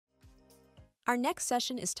Our next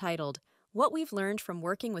session is titled, What We've Learned from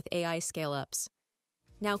Working with AI ScaleUps.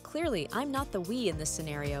 Now, clearly, I'm not the we in this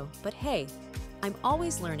scenario, but hey, I'm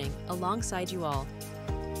always learning alongside you all.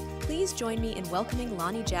 Please join me in welcoming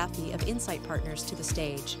Lonne Jaffe of Insight Partners to the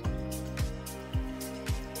stage.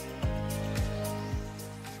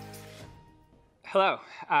 Hello.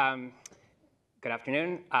 Good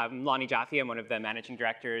afternoon. I'm Lonne Jaffe. I'm one of the managing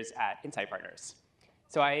directors at Insight Partners.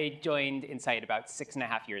 So I joined Insight about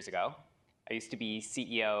 6.5 years ago. I used to be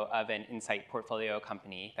CEO of an Insight portfolio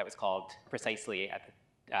company that was called Precisely at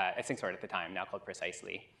the time, now called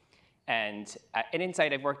Precisely. And at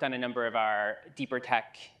Insight, I've worked on a number of our deeper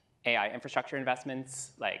tech AI infrastructure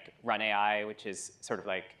investments, like Run AI, which is sort of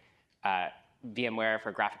like VMware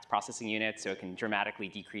for graphics processing units, so it can dramatically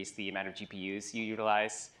decrease the amount of GPUs you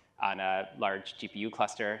utilize on a large GPU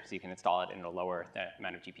cluster, so you can install it and it'll lower the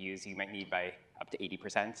amount of GPUs you might need by up to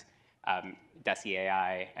 80%. Deci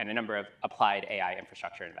AI, and a number of applied AI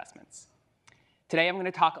infrastructure investments. Today, I'm going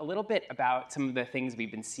to talk a little bit about some of the things we've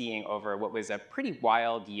been seeing over what was a pretty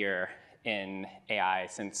wild year in AI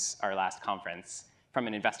since our last conference from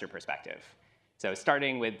an investor perspective. So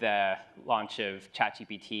starting with the launch of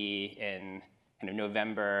ChatGPT in kind of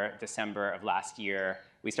November, December of last year,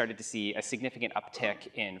 we started to see a significant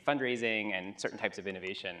uptick in fundraising and certain types of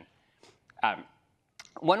innovation.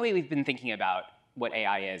 One way we've been thinking about what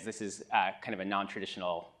AI is, this is kind of a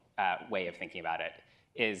non-traditional way of thinking about it,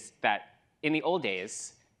 is that in the old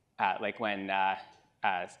days, like when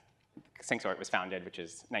SyncSort was founded, which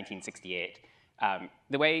is 1968,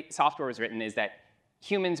 the way software was written is that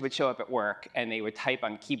humans would show up at work and they would type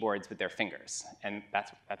on keyboards with their fingers, and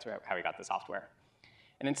that's how we got the software.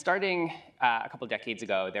 And then starting a couple decades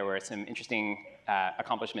ago, there were some interesting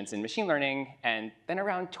accomplishments in machine learning, and then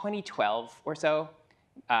around 2012 or so,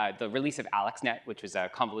 the release of AlexNet, which was a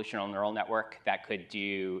convolutional neural network that could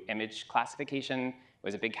do image classification,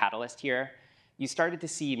 was a big catalyst here. You started to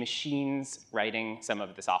see machines writing some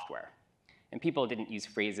of the software. And people didn't use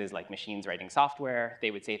phrases like machines writing software.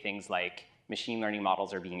 They would say things like machine learning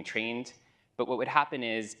models are being trained. But what would happen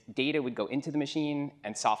is data would go into the machine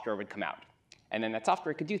and software would come out. And then that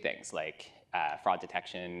software could do things like fraud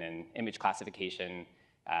detection and image classification.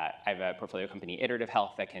 I have a portfolio company, Iterative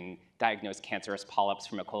Health, that can diagnose cancerous polyps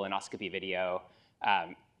from a colonoscopy video.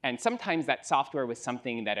 And sometimes that software was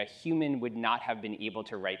something that a human would not have been able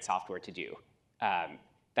to write software to do.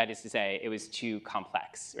 That is to say, it was too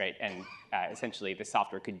complex, right? And essentially,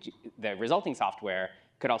 the resulting software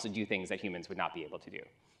could also do things that humans would not be able to do.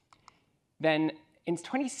 Then in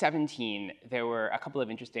 2017, there were a couple of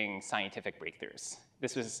interesting scientific breakthroughs.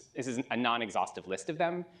 This is a non-exhaustive list of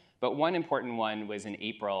them, but one important one was in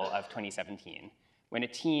April of 2017, when a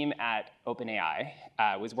team at OpenAI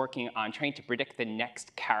was working on trying to predict the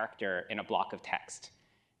next character in a block of text.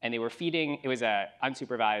 And they were feeding, it was an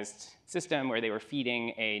unsupervised system where they were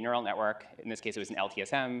feeding a neural network, in this case it was an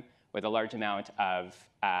LTSM, with a large amount of,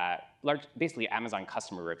 basically Amazon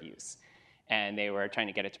customer reviews. And they were trying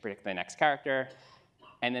to get it to predict the next character.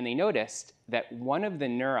 And then they noticed that one of the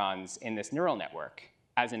neurons in this neural network,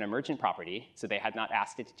 as an emergent property, so they had not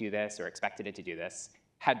asked it to do this or expected it to do this,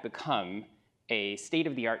 had become a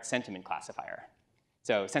state-of-the-art sentiment classifier.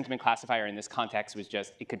 So sentiment classifier in this context was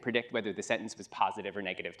just, it could predict whether the sentence was positive or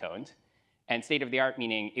negative toned. And state-of-the-art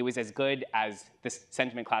meaning it was as good as the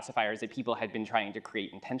sentiment classifiers that people had been trying to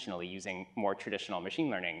create intentionally using more traditional machine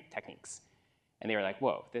learning techniques. And they were like,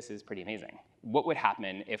 whoa, this is pretty amazing. What would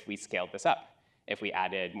happen if we scaled this up? If we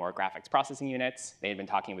added more graphics processing units? They had been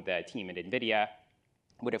talking with the team at NVIDIA.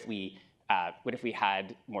 What if we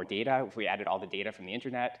had more data, if we added all the data from the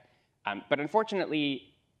internet? But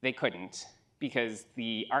unfortunately, they couldn't, because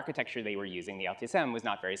the architecture they were using, the LTSM, was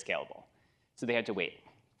not very scalable. So they had to wait.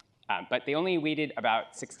 But they only waited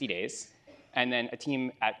about 60 days. And then a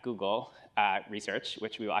team at Google Research,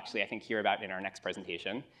 which we will actually, I think, hear about in our next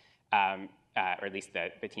presentation, or at least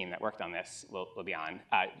the team that worked on this will be on,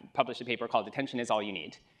 published a paper called Attention is All You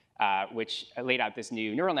Need, which laid out this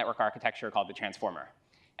new neural network architecture called the transformer.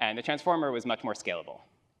 And the transformer was much more scalable.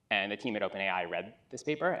 And the team at OpenAI read this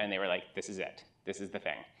paper, and they were like, this is it. This is the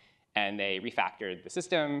thing. And they refactored the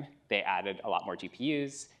system. They added a lot more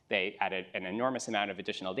GPUs. They added an enormous amount of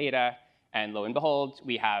additional data. And lo and behold,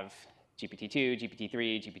 we have GPT-2,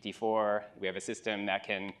 GPT-3, GPT-4. We have a system that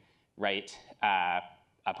can write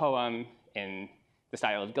a poem in the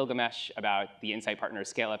style of Gilgamesh about the Insight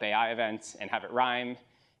Partners ScaleUp AI event and have it rhyme,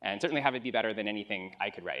 and certainly have it be better than anything I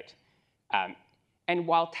could write. And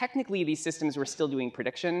while technically these systems were still doing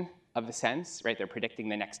prediction of the sense, right? They're predicting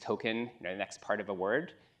the next token, the next part of a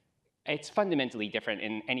word. It's fundamentally different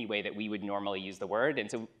in any way that we would normally use the word. And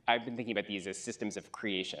so I've been thinking about these as systems of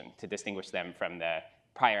creation to distinguish them from the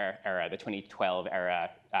prior era, the 2012 era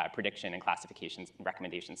prediction and classifications and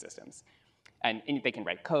recommendation systems. And they can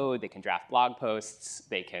write code, they can draft blog posts,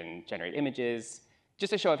 they can generate images.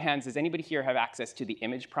 Just a show of hands, does anybody here have access to the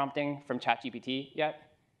image prompting from ChatGPT yet?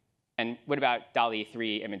 And what about DALL-E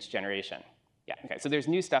 3 image generation? Yeah, okay, so there's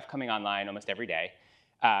new stuff coming online almost every day.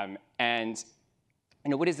 And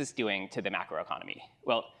what is this doing to the macroeconomy?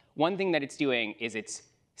 Well, one thing that it's doing is it's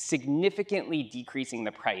significantly decreasing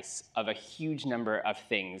the price of a huge number of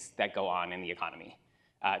things that go on in the economy,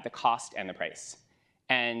 the cost and the price.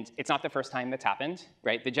 And it's not the first time that's happened,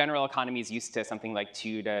 right? The general economy is used to something like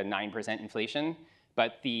 2 to 9% inflation,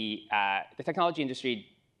 but the technology industry,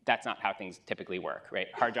 that's not how things typically work, right?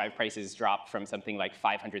 Hard drive prices dropped from something like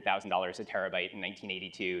 $500,000 a terabyte in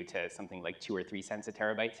 1982 to something like 2 or 3 cents a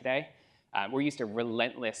terabyte today. We're used to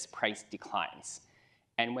relentless price declines.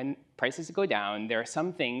 And when prices go down, there are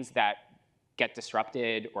some things that get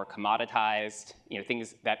disrupted or commoditized,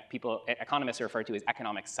 things that economists refer to as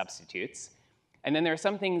economic substitutes. And then there are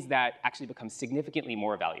some things that actually become significantly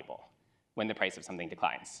more valuable when the price of something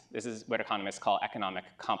declines. This is what economists call economic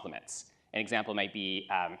complements. An example might be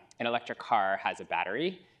an electric car has a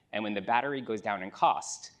battery, and when the battery goes down in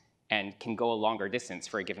cost and can go a longer distance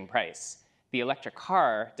for a given price, the electric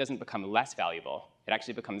car doesn't become less valuable. It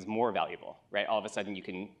actually becomes more valuable, right? All of a sudden,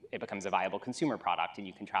 it becomes a viable consumer product, and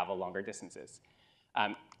you can travel longer distances.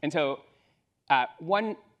 And so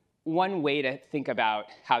one way to think about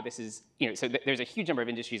how this is, there's a huge number of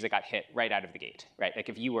industries that got hit right out of the gate, right? Like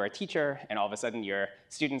if you were a teacher and all of a sudden your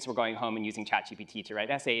students were going home and using ChatGPT to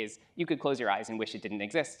write essays, you could close your eyes and wish it didn't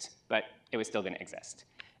exist, but it was still going to exist.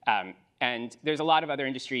 And there's a lot of other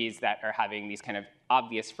industries that are having these kind of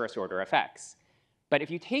obvious first-order effects. But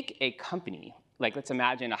if you take a company, like let's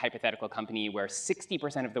imagine a hypothetical company where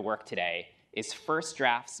 60% of the work today is first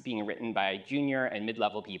drafts being written by junior and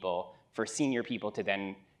mid-level people for senior people to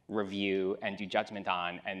then review and do judgment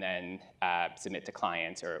on, and then submit to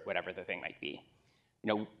clients or whatever the thing might be.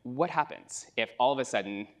 What happens if all of a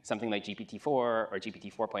sudden something like GPT-4 or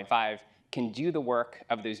GPT 4.5 can do the work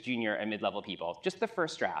of those junior and mid-level people, just the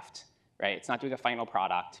first draft, right? It's not doing a final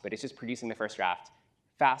product, but it's just producing the first draft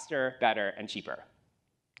faster, better, and cheaper.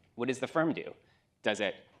 What does the firm do? Does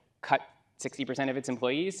it cut 60% of its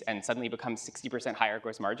employees and suddenly become 60% higher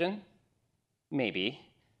gross margin? Maybe.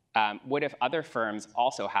 What if other firms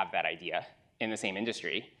also have that idea in the same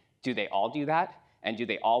industry? Do they all do that? And do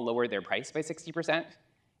they all lower their price by 60%?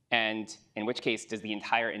 And in which case, does the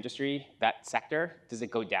entire industry, that sector, does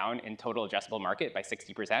it go down in total addressable market by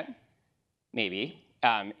 60%? Maybe.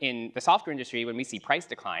 In the software industry, when we see price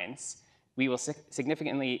declines, we will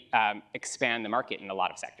significantly expand the market in a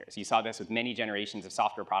lot of sectors. You saw this with many generations of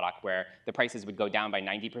software product where the prices would go down by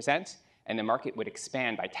 90%, and the market would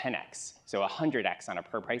expand by 10x, so 100x on a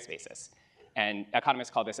per price basis. And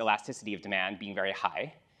economists call this elasticity of demand being very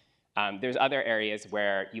high. There's other areas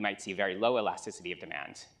where you might see very low elasticity of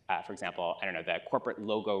demand. For example, the corporate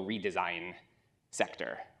logo redesign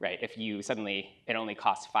sector, right? If you suddenly, it only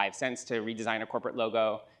costs 5 cents to redesign a corporate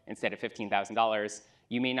logo instead of $15,000,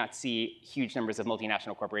 you may not see huge numbers of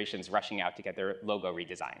multinational corporations rushing out to get their logo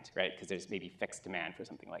redesigned, right? Because there's maybe fixed demand for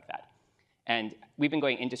something like that. And we've been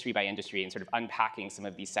going industry by industry and sort of unpacking some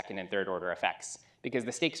of these second and third order effects because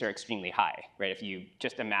the stakes are extremely high, right? If you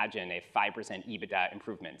just imagine a 5% EBITDA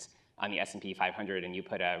improvement on the S&P 500 and you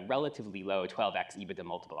put a relatively low 12x EBITDA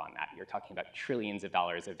multiple on that, you're talking about trillions of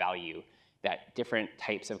dollars of value that different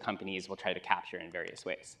types of companies will try to capture in various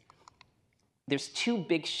ways. There's 2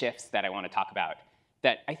 big shifts that I want to talk about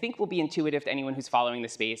that I think will be intuitive to anyone who's following the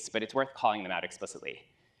space, but it's worth calling them out explicitly.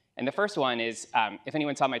 And the first one is, if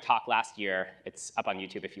anyone saw my talk last year, it's up on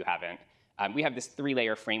YouTube if you haven't, we have this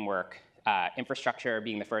 3-layer framework, infrastructure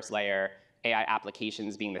being the first layer, AI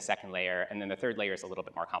applications being the second layer, and then the third layer is a little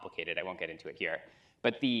bit more complicated. I won't get into it here.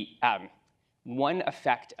 But the one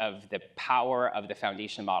effect of the power of the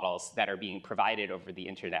foundation models that are being provided over the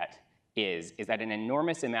internet is that an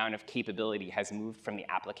enormous amount of capability has moved from the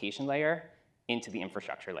application layer into the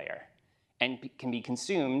infrastructure layer and can be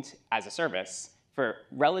consumed as a service for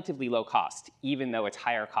relatively low cost, even though it's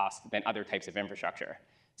higher cost than other types of infrastructure.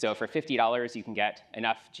 So for $50, you can get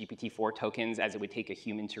enough GPT-4 tokens as it would take a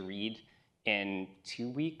human to read in 2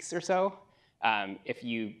 weeks or so. If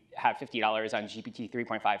you have $50 on GPT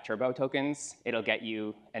 3.5 turbo tokens, it'll get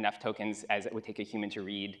you enough tokens as it would take a human to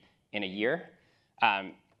read in a year.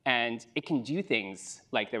 And it can do things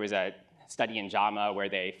like there was a study in JAMA where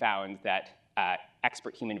they found that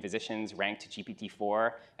expert human physicians ranked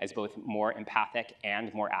GPT-4 as both more empathic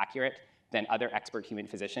and more accurate than other expert human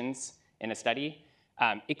physicians in a study.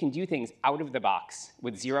 It can do things out of the box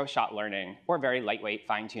with zero-shot learning or very lightweight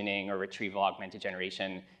fine-tuning or retrieval augmented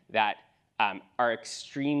generation that are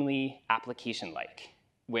extremely application-like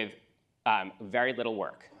with very little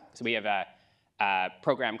work. So we have a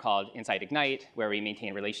program called Inside Ignite, where we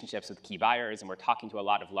maintain relationships with key buyers, and we're talking to a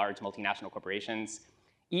lot of large multinational corporations.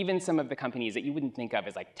 Even some of the companies that you wouldn't think of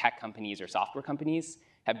as like tech companies or software companies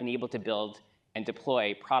have been able to build and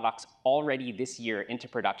deploy products already this year into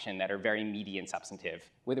production that are very meaty and substantive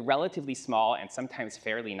with relatively small and sometimes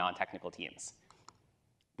fairly non-technical teams.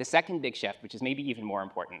 The second big shift, which is maybe even more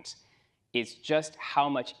important, is just how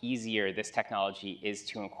much easier this technology is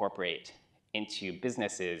to incorporate into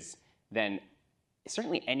businesses than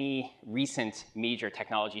certainly any recent major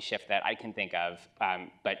technology shift that I can think of,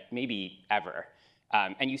 but maybe ever.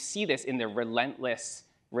 And you see this in the relentless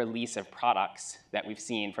release of products that we've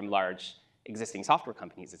seen from large existing software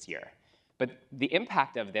companies this year. But the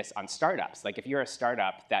impact of this on startups, like if you're a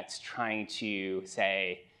startup that's trying to,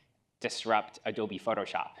 say, disrupt Adobe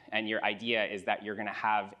Photoshop, and your idea is that you're going to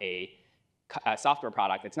have a software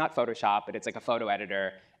product that's not Photoshop, but it's like a photo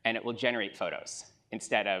editor, and it will generate photos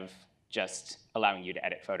instead of just allowing you to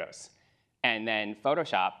edit photos. And then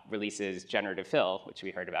Photoshop releases generative fill, which we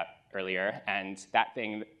heard about earlier, and that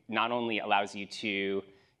thing not only allows you to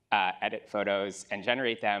edit photos and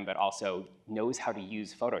generate them, but also knows how to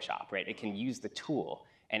use Photoshop, right? It can use the tool,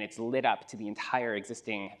 and it's lit up to the entire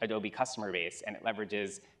existing Adobe customer base, and it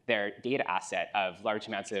leverages their data asset of large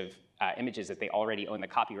amounts of images that they already own the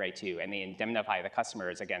copyright to, and they indemnify the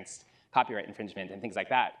customers against copyright infringement and things like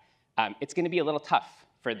that. It's going to be a little tough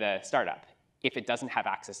for the startup if it doesn't have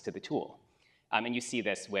access to the tool. And you see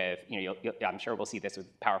this with, I'm sure we'll see this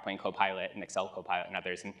with PowerPoint Copilot and Excel Copilot and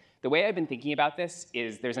others. And the way I've been thinking about this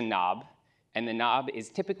is there's a knob, and the knob is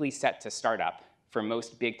typically set to startup for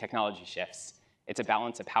most big technology shifts. It's a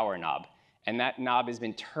balance of power knob. And that knob has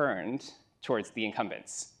been turned towards the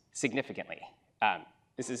incumbents significantly.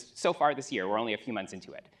 This is so far this year, we're only a few months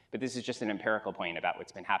into it. But this is just an empirical point about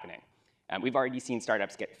what's been happening. We've already seen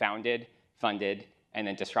startups get founded, funded, and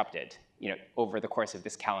then disrupted over the course of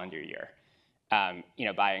this calendar year.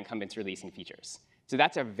 By incumbents releasing features. So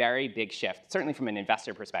that's a very big shift, certainly from an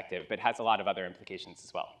investor perspective, but has a lot of other implications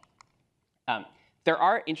as well. There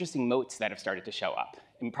are interesting moats that have started to show up.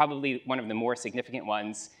 And probably one of the more significant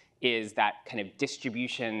ones is that kind of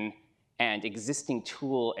distribution and existing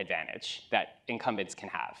tool advantage that incumbents can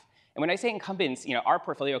have. And when I say incumbents, our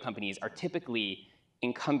portfolio companies are typically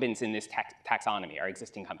incumbents in this taxonomy, our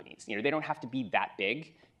existing companies. They don't have to be that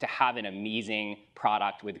big to have an amazing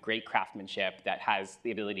product with great craftsmanship that has the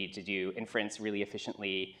ability to do inference really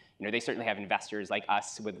efficiently. They certainly have investors like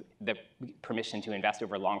us with the permission to invest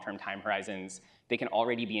over long-term time horizons. They can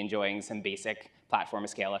already be enjoying some basic platform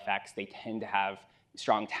scale effects. They tend to have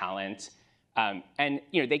strong talent. And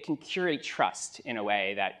they can curate trust in a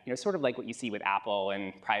way that, sort of like what you see with Apple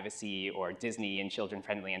and privacy or Disney and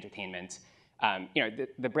children-friendly entertainment.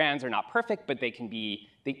 The brands are not perfect, but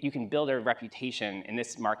you can build a reputation in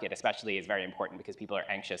this market especially is very important because people are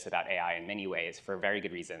anxious about AI in many ways for very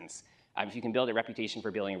good reasons. If you can build a reputation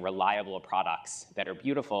for building reliable products that are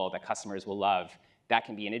beautiful, that customers will love, that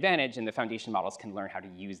can be an advantage, and the foundation models can learn how to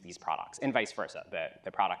use these products, and vice versa.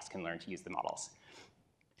 The products can learn to use the models.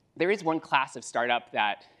 There is one class of startup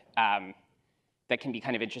that can be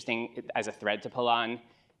kind of interesting as a thread to pull on.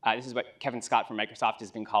 This is what Kevin Scott from Microsoft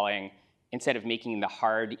has been calling, instead of making the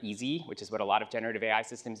hard easy, which is what a lot of generative AI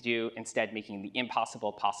systems do, instead making the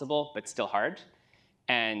impossible possible, but still hard.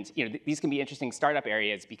 And these can be interesting startup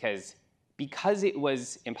areas because it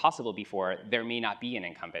was impossible before, there may not be an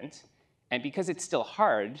incumbent. And because it's still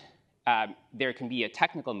hard, there can be a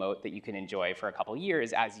technical moat that you can enjoy for a couple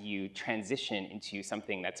years as you transition into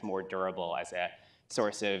something that's more durable as a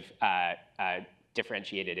source of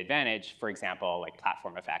differentiated advantage, for example, like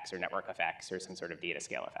platform effects or network effects or some sort of data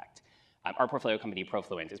scale effect. Our portfolio company,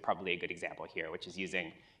 Profluent, is probably a good example here, which is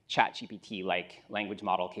using ChatGPT-like language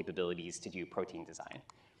model capabilities to do protein design.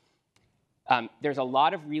 There's a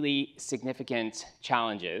lot of really significant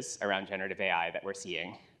challenges around generative AI that we're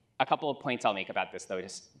seeing. A couple of points I'll make about this, though,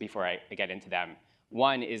 just before I get into them.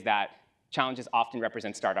 One is that challenges often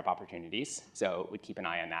represent startup opportunities, so we'd keep an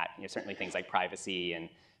eye on that. Certainly things like privacy and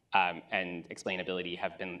explainability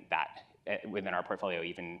have been that within our portfolio,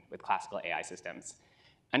 even with classical AI systems.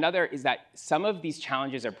 Another is that some of these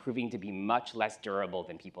challenges are proving to be much less durable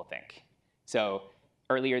than people think. So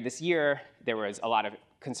earlier this year, there was a lot of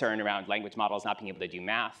concern around language models not being able to do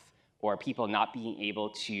math, or people not being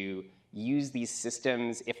able to use these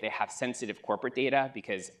systems if they have sensitive corporate data,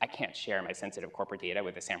 because I can't share my sensitive corporate data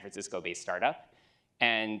with a San Francisco-based startup.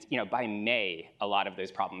 And by May, a lot of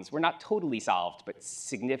those problems were not totally solved, but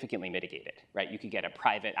significantly mitigated, right? You could get a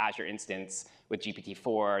private Azure instance with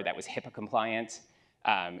GPT-4 that was HIPAA compliant,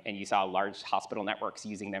 and you saw large hospital networks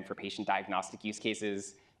using them for patient diagnostic use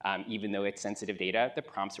cases. Even though it's sensitive data, the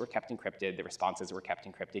prompts were kept encrypted, the responses were kept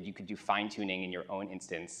encrypted. You could do fine-tuning in your own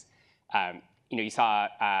instance. You saw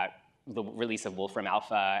the release of Wolfram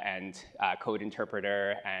Alpha and Code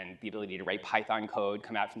Interpreter and the ability to write Python code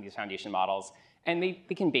come out from these foundation models. And they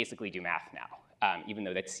can basically do math now, even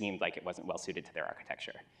though that seemed like it wasn't well suited to their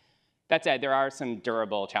architecture. That said, there are some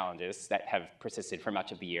durable challenges that have persisted for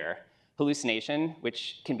much of the year. Hallucination,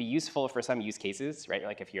 which can be useful for some use cases, right?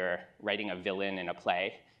 Like if you're writing a villain in a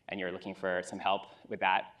play and you're looking for some help with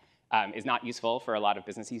that, is not useful for a lot of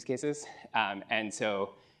business use cases. And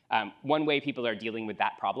so one way people are dealing with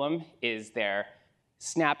that problem is they're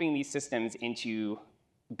snapping these systems into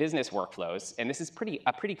business workflows. And this is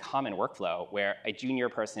a pretty common workflow where a junior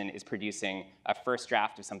person is producing a first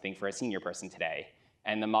draft of something for a senior person today.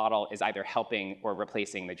 And the model is either helping or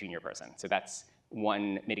replacing the junior person. So that's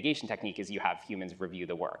one mitigation technique, is you have humans review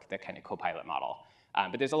the work, the kind of co-pilot model.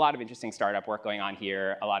 But there's a lot of interesting startup work going on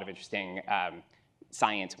here, a lot of interesting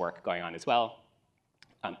science work going on as well.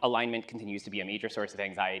 Alignment continues to be a major source of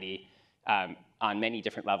anxiety on many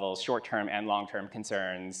different levels, short-term and long-term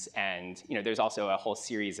concerns. And there's also a whole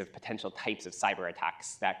series of potential types of cyber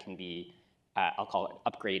attacks that can be, I'll call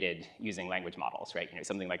it, upgraded using language models, right?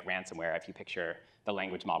 Something like ransomware, if you picture the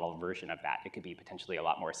language model version of that, it could be potentially a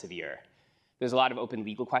lot more severe. There's a lot of open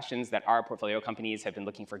legal questions that our portfolio companies have been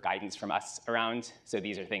looking for guidance from us around. So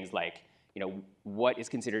these are things like, what is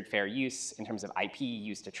considered fair use in terms of IP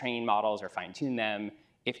used to train models or fine-tune them?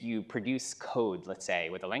 If you produce code, let's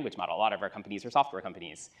say, with a language model, a lot of our companies are software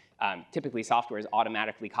companies. Typically, software is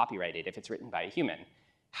automatically copyrighted if it's written by a human.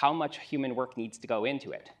 How much human work needs to go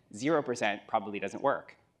into it? 0% probably doesn't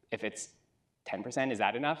work. If it's 10%, is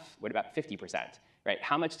that enough? What about 50%? Right?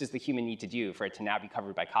 How much does the human need to do for it to now be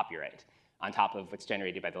covered by copyright on top of what's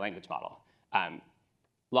generated by the language model?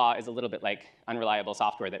 Law is a little bit like unreliable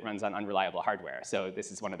software that runs on unreliable hardware. So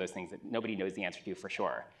this is one of those things that nobody knows the answer to for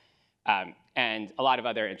sure. And a lot of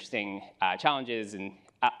other interesting challenges. And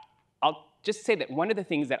I'll just say that one of the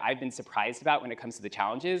things that I've been surprised about when it comes to the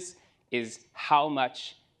challenges is how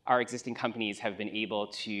much our existing companies have been able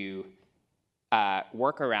to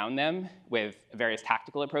work around them with various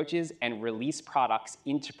tactical approaches and release products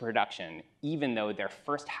into production, even though their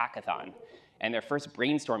first hackathon and their first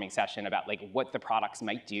brainstorming session about what the products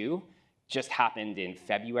might do just happened in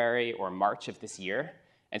February or March of this year.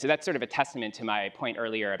 And so that's sort of a testament to my point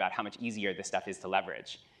earlier about how much easier this stuff is to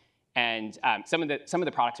leverage. And some of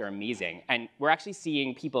the products are amazing. And we're actually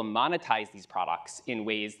seeing people monetize these products in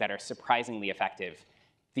ways that are surprisingly effective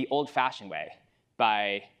the old-fashioned way,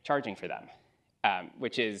 by charging for them,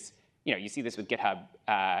 which is, you see this with GitHub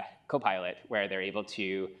Copilot, where they're able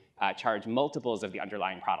to charge multiples of the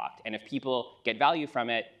underlying product. And if people get value from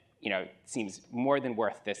it, it seems more than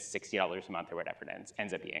worth this $60 a month or whatever it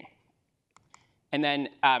ends up being. And then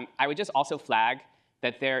I would just also flag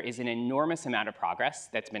that there is an enormous amount of progress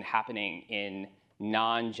that's been happening in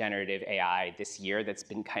non-generative AI this year that's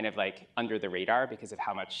been kind of under the radar because of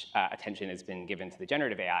how much attention has been given to the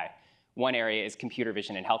generative AI. One area is computer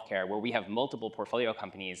vision in healthcare, where we have multiple portfolio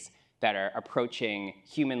companies that are approaching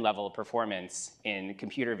human-level performance in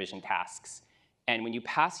computer vision tasks. And when you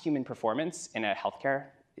pass human performance in a healthcare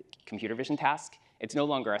computer vision task, it's no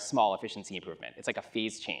longer a small efficiency improvement. It's like a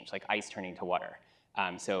phase change, like ice turning to water.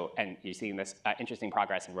 And you're seeing this interesting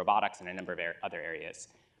progress in robotics and a number of other areas.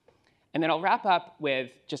 And then I'll wrap up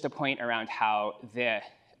with just a point around how there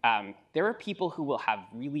are people who will have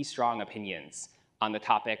really strong opinions on the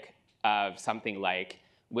topic of something like,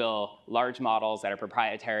 will large models that are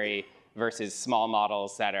proprietary versus small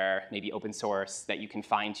models that are maybe open source that you can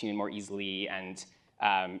fine tune more easily and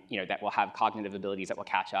that will have cognitive abilities that will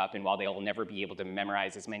catch up, and while they will never be able to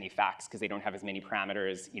memorize as many facts because they don't have as many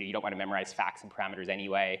parameters, you don't want to memorize facts and parameters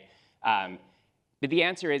anyway. But the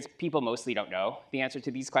answer is people mostly don't know the answer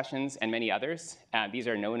to these questions and many others. These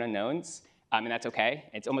are known unknowns, and that's OK.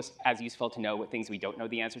 It's almost as useful to know what things we don't know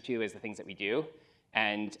the answer to as the things that we do.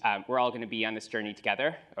 And we're all going to be on this journey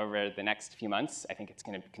together over the next few months. I think it's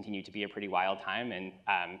going to continue to be a pretty wild time. And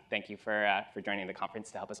thank you for joining the conference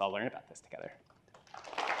to help us all learn about this together.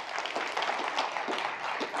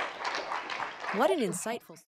 What an insightful